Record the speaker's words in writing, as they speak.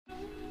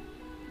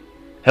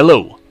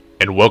Hello,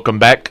 and welcome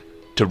back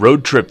to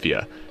ROAD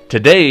TRIpVIA.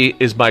 Today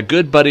is my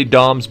good buddy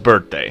Dom's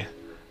birthday.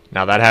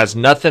 Now that has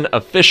nothing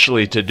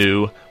officially to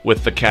do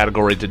with the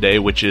category today,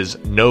 which is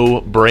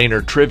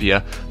no-brainer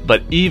trivia,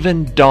 but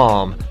even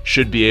Dom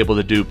should be able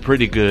to do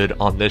pretty good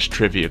on this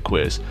trivia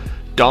quiz.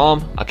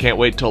 Dom, I can't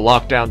wait till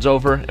lockdown's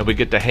over and we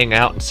get to hang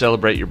out and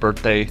celebrate your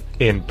birthday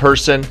in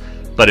person.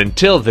 But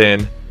until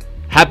then,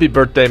 happy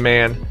birthday,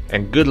 man,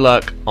 and good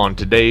luck on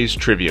today's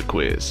trivia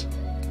quiz.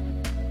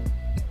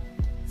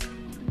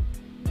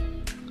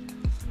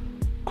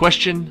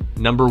 Question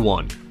number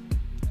 1.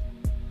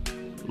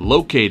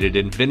 Located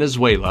in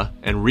Venezuela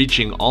and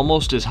reaching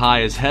almost as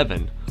high as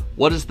heaven,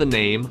 what is the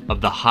name of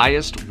the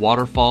highest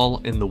waterfall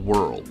in the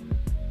world?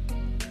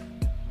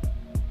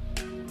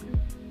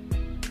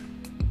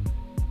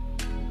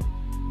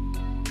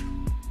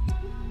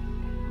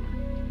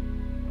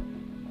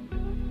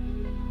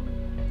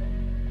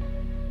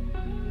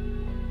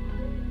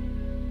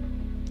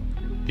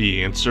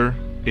 The answer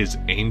is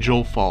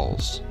Angel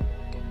Falls.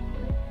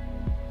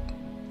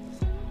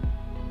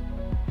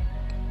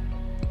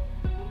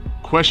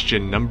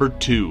 Question number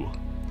 2.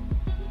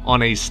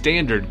 On a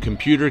standard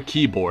computer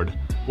keyboard,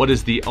 what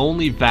is the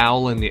only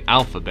vowel in the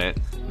alphabet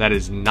that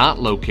is not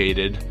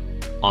located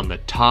on the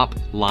top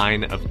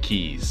line of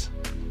keys?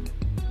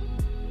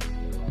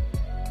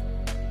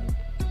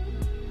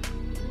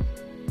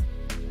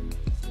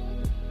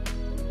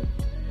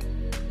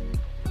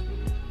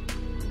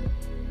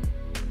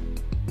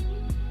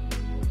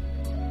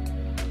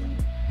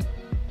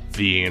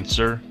 The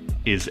answer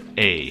is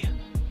A.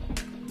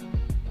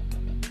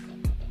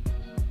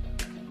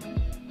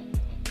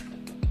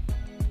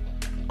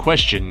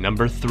 Question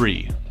number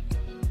 3.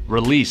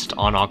 Released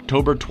on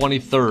October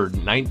 23,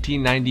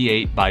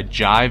 1998 by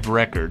Jive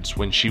Records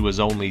when she was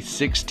only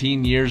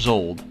 16 years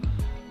old,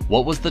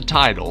 what was the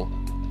title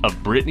of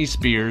Britney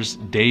Spears'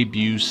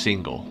 debut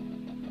single?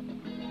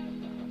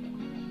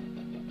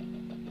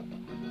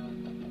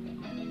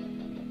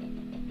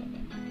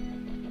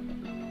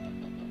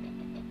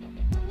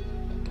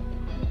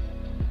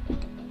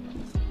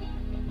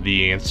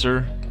 The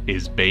answer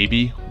is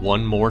Baby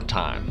One More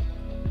Time.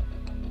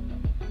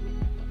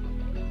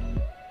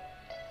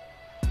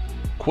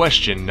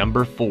 Question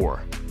number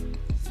 4.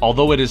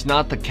 Although it is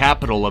not the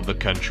capital of the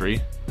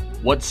country,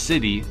 what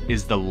city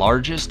is the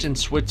largest in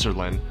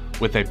Switzerland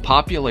with a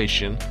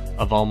population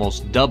of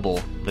almost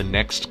double the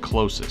next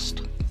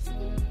closest?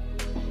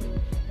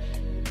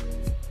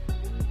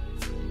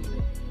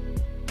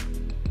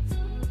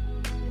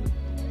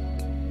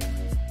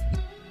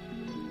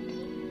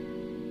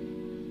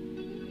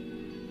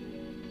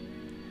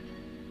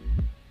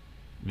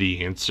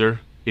 The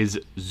answer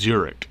is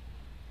Zurich.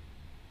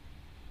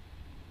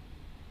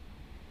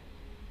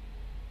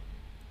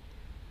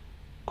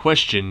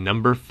 Question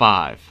number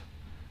 5.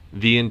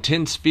 The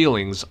intense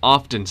feelings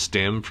often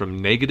stem from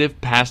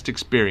negative past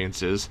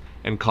experiences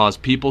and cause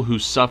people who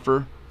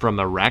suffer from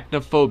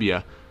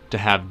arachnophobia to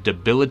have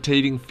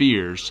debilitating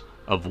fears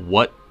of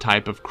what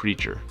type of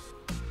creature?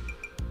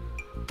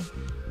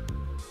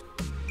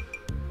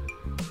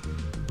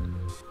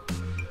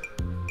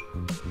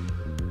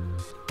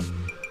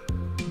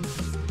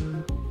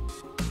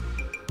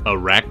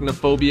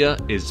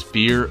 Arachnophobia is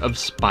fear of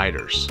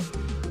spiders.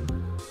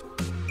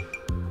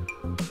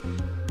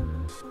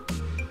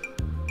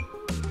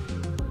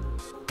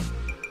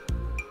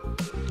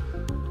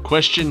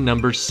 Question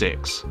number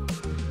 6.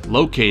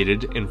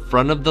 Located in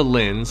front of the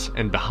lens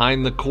and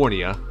behind the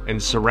cornea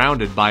and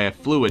surrounded by a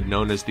fluid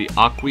known as the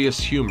aqueous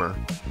humor,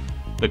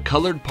 the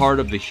colored part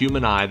of the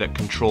human eye that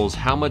controls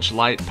how much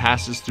light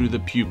passes through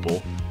the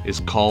pupil is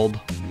called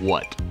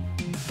what?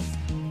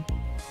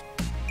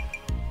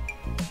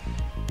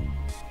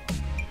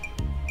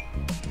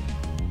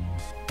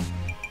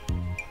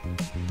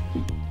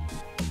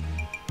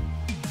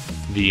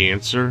 The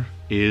answer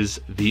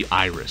is the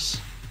iris.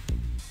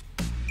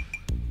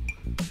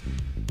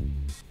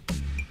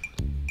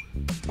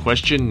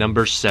 Question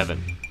number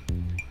 7.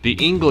 The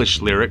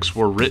English lyrics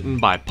were written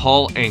by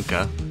Paul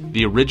Anka.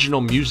 The original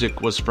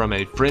music was from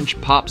a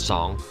French pop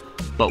song,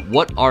 but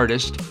what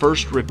artist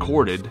first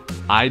recorded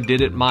I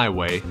Did It My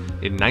Way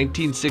in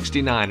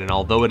 1969, and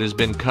although it has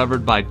been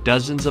covered by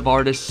dozens of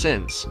artists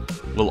since,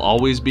 will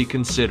always be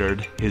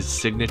considered his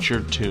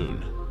signature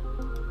tune?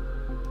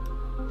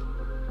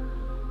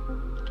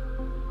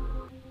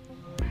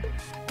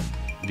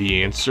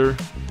 The answer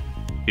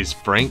is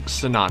Frank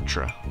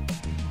Sinatra.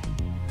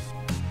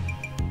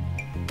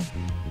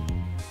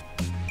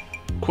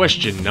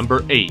 Question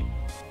number 8.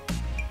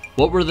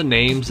 What were the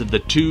names of the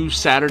two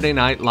Saturday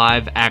Night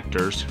Live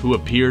actors who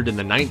appeared in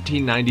the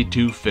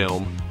 1992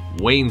 film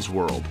Wayne's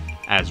World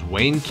as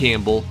Wayne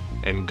Campbell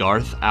and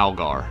Garth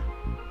Algar?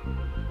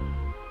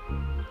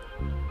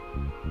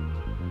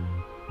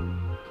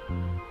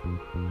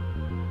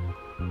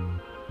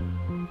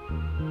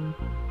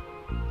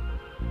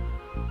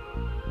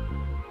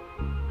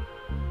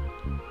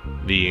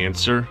 The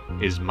answer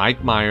is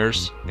Mike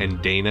Myers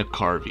and Dana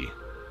Carvey.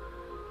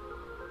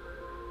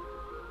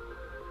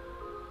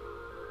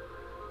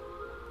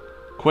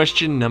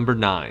 Question number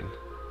 9.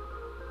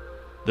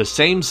 The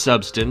same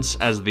substance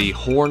as the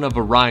horn of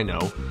a rhino,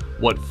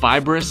 what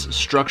fibrous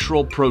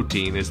structural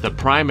protein is the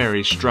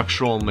primary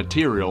structural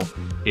material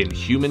in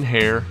human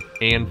hair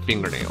and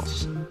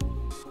fingernails?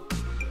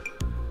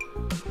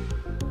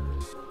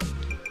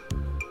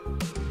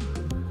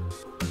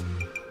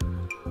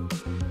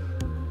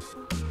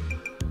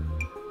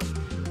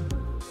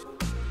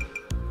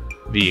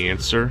 The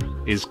answer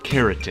is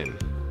keratin.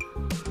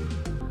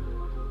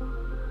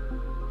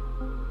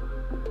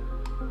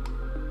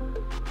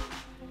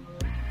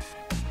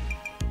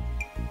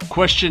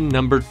 Question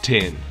number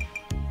 10.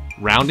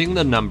 Rounding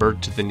the number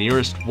to the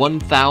nearest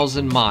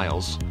 1,000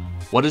 miles,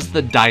 what is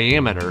the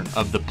diameter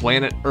of the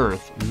planet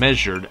Earth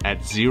measured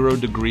at 0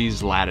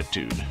 degrees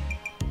latitude?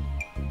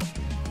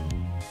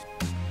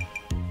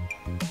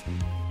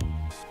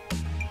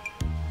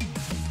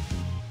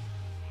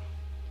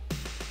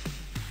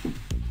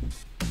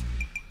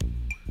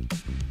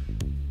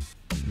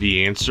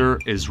 The answer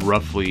is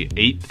roughly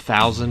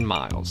 8,000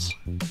 miles.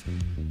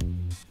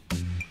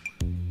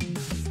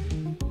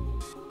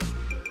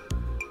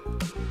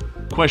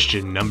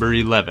 Question number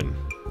 11.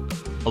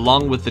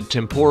 Along with the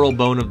temporal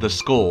bone of the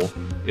skull,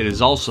 it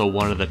is also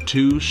one of the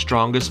 2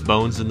 strongest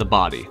bones in the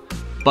body.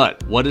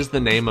 But what is the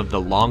name of the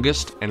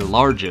longest and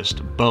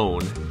largest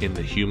bone in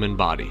the human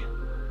body?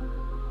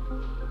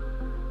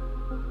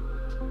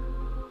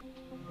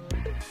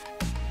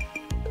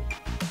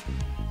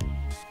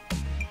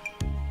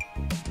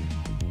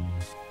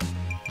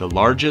 The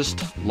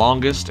largest,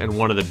 longest, and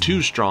one of the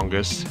 2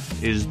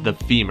 strongest is the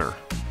femur.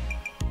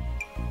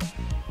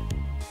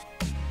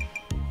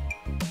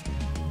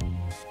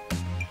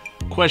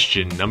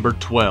 Question number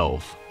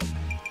 12.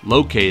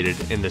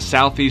 Located in the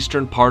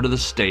southeastern part of the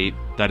state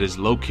that is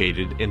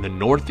located in the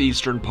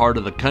northeastern part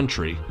of the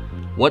country,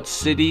 what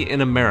city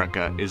in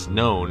America is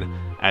known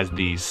as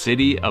the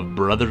City of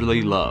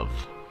Brotherly Love?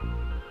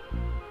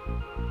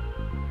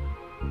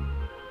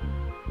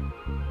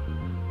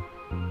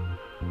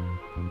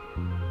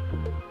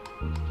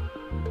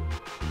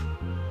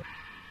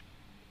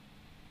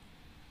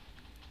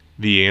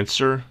 The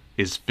answer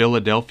is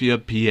Philadelphia,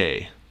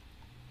 PA.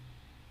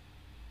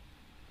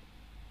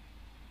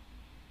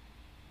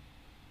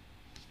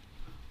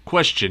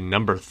 Question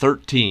number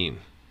 13.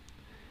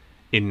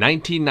 In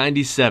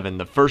 1997,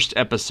 the first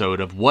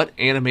episode of what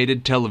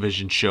animated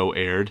television show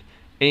aired,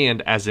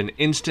 and as an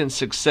instant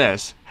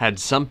success, had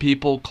some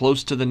people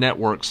close to the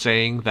network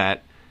saying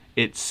that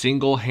it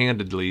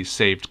single-handedly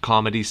saved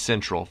Comedy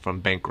Central from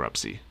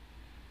bankruptcy?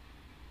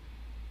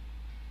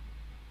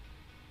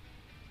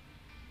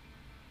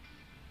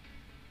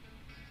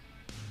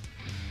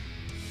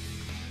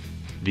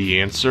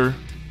 The answer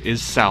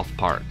is South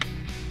Park.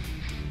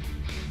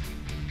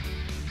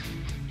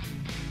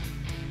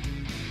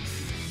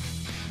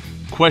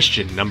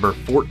 Question number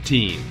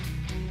 14.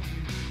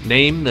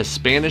 Name the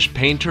Spanish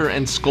painter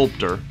and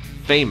sculptor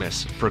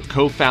famous for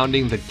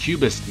co-founding the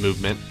Cubist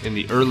movement in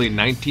the early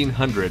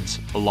 1900s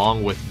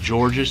along with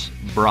Georges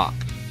Braque.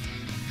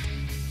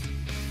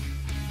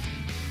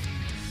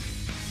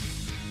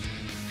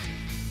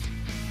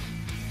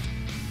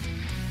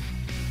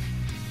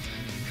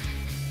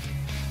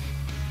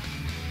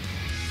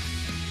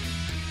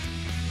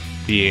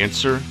 The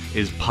answer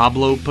is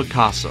Pablo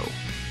Picasso.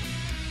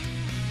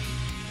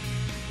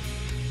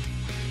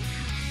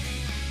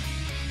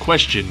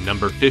 Question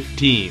number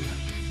 15.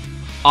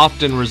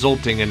 Often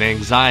resulting in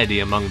anxiety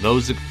among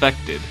those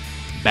affected,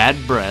 bad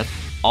breath,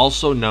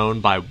 also known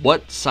by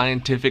what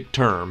scientific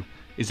term,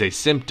 is a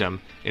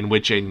symptom in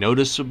which a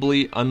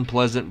noticeably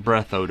unpleasant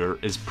breath odor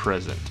is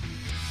present?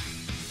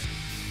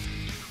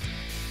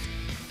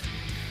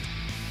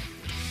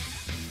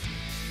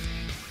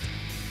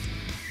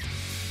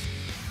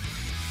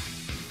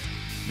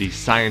 The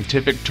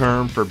scientific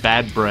term for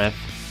bad breath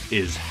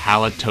is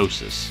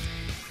halitosis.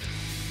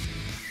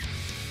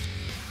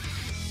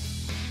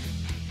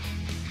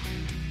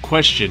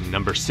 Question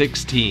number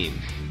 16.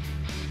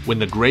 When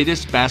the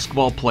greatest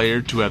basketball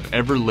player to have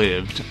ever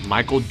lived,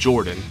 Michael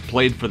Jordan,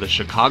 played for the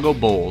Chicago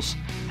Bulls,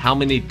 how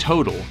many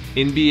total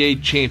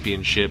NBA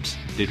championships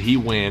did he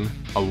win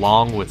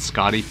along with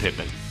Scottie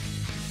Pippen?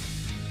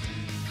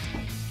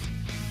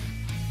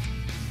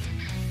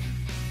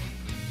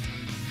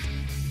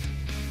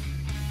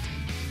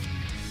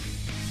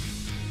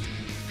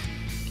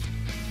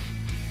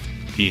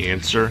 The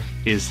answer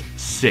is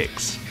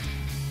 6.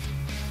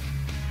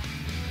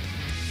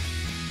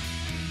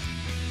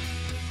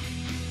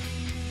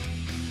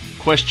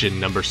 Question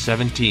number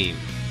 17.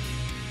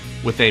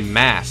 With a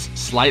mass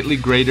slightly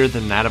greater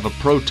than that of a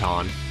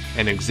proton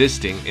and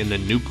existing in the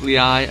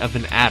nuclei of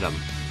an atom,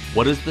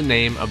 what is the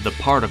name of the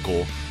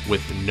particle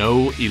with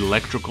no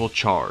electrical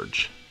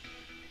charge?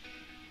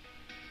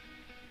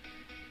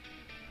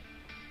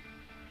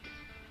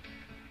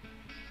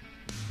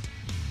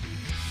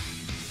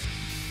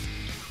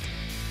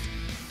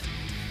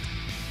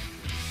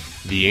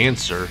 The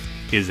answer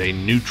is a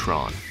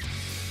neutron.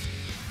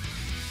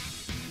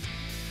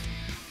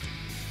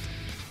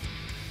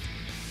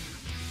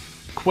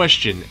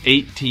 Question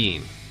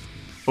 18.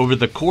 Over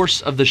the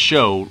course of the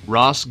show,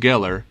 Ross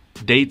Geller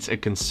dates a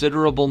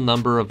considerable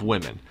number of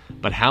women,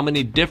 but how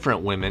many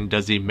different women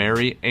does he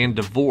marry and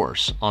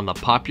divorce on the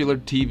popular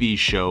TV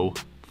show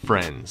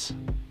Friends?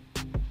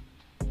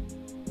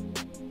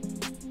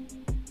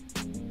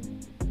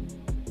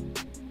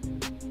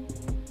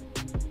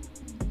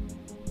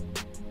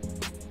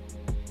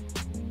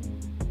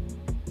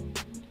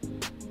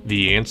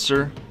 The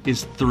answer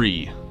is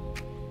 3.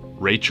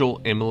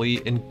 Rachel,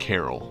 Emily, and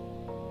Carol.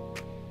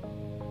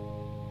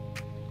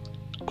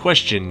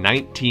 Question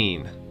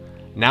 19.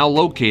 Now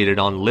located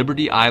on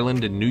Liberty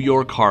Island in New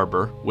York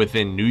Harbor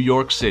within New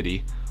York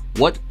City,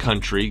 what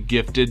country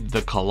gifted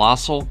the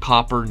colossal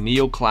copper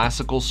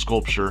neoclassical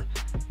sculpture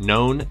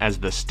known as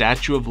the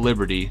Statue of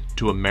Liberty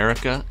to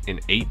America in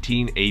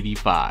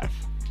 1885?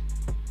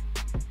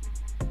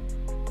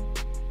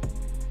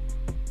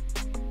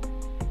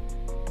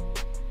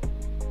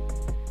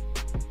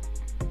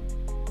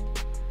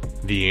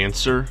 The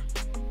answer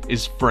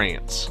is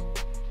France.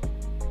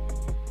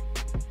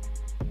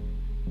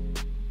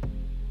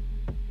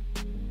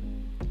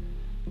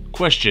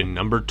 Question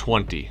number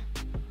 20.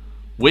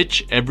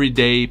 Which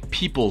everyday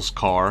people's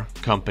car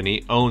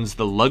company owns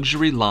the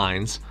luxury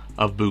lines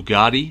of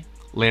Bugatti,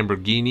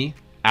 Lamborghini,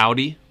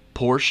 Audi,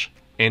 Porsche,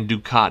 and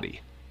Ducati?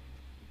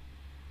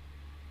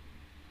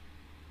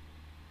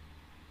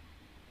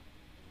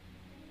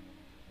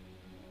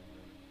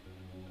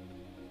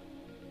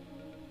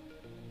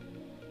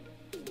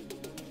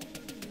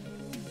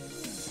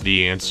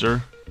 The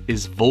answer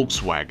is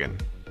Volkswagen.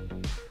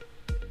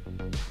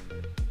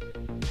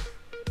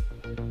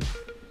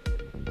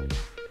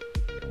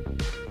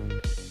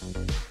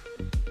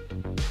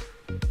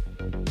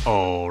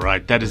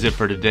 Alright, that is it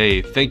for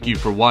today. Thank you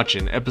for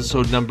watching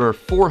episode number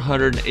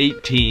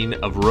 418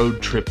 of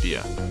Road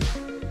TRIpVIA.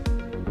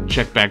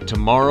 Check back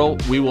tomorrow.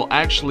 We will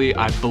actually,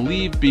 I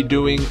believe, be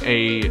doing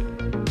a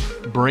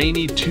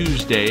Brainy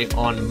Tuesday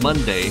on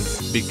Monday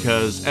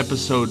because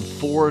episode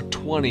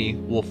 420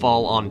 will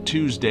fall on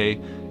Tuesday,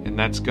 and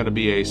that's going to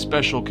be a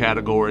special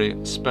category,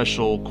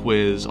 special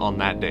quiz on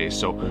that day.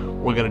 So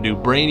we're going to do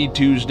Brainy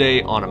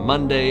Tuesday on a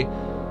Monday,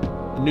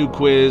 new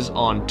quiz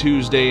on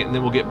Tuesday, and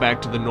then we'll get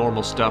back to the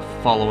normal stuff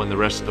following the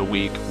rest of the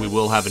week. We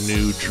will have a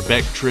new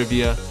Trebek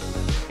trivia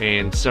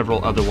and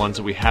several other ones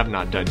that we have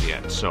not done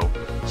yet. So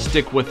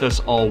stick with us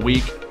all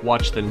week.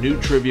 Watch the new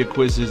trivia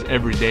quizzes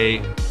every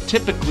day.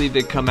 Typically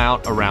they come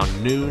out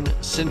around noon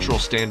Central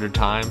Standard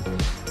Time.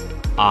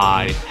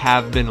 I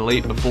have been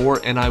late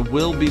before and I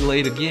will be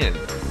late again,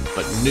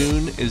 but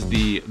noon is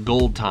the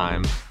gold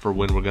time for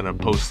when we're going to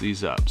post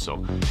these up.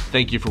 So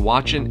thank you for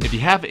watching. If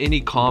you have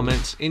any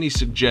comments, any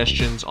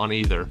suggestions on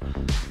either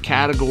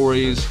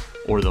categories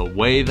or the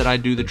way that I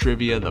do the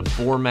trivia, the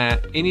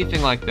format,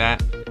 anything like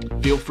that,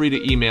 feel free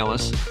to email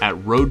us at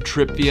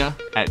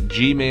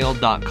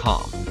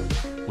roadtripvia@gmail.com.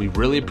 We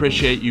really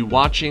appreciate you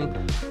watching,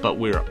 but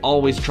we're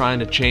always trying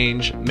to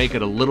change, make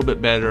it a little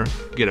bit better,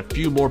 get a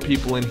few more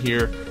people in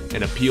here,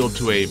 and appeal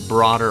to a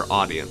broader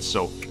audience.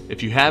 So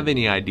if you have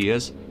any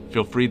ideas,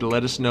 feel free to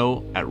let us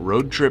know at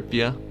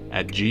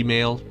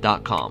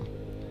roadtripvia@gmail.com.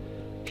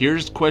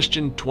 Here's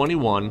question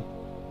 21,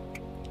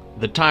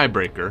 the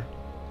tiebreaker.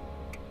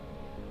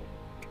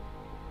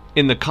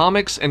 In the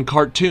comics and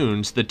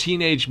cartoons, the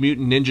Teenage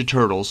Mutant Ninja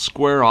Turtles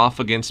square off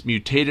against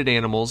mutated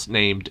animals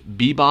named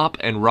Bebop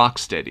and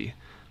Rocksteady.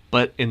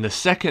 But in the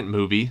second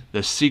movie,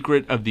 The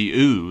Secret of the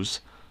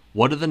Ooze,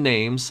 what are the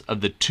names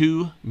of the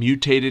two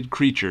mutated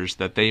creatures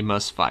that they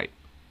must fight?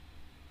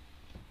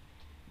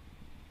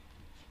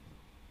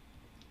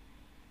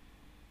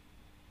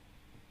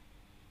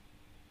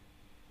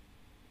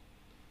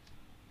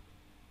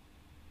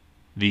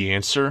 The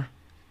answer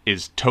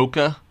is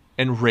Toka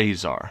and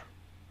Razor.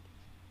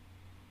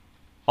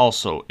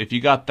 Also, if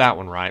you got that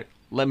one right,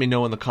 let me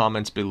know in the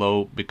comments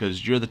below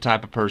because you're the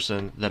type of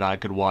person that I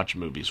could watch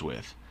movies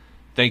with.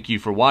 Thank you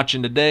for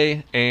watching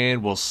today,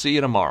 and we'll see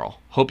you tomorrow.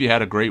 Hope you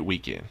had a great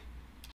weekend.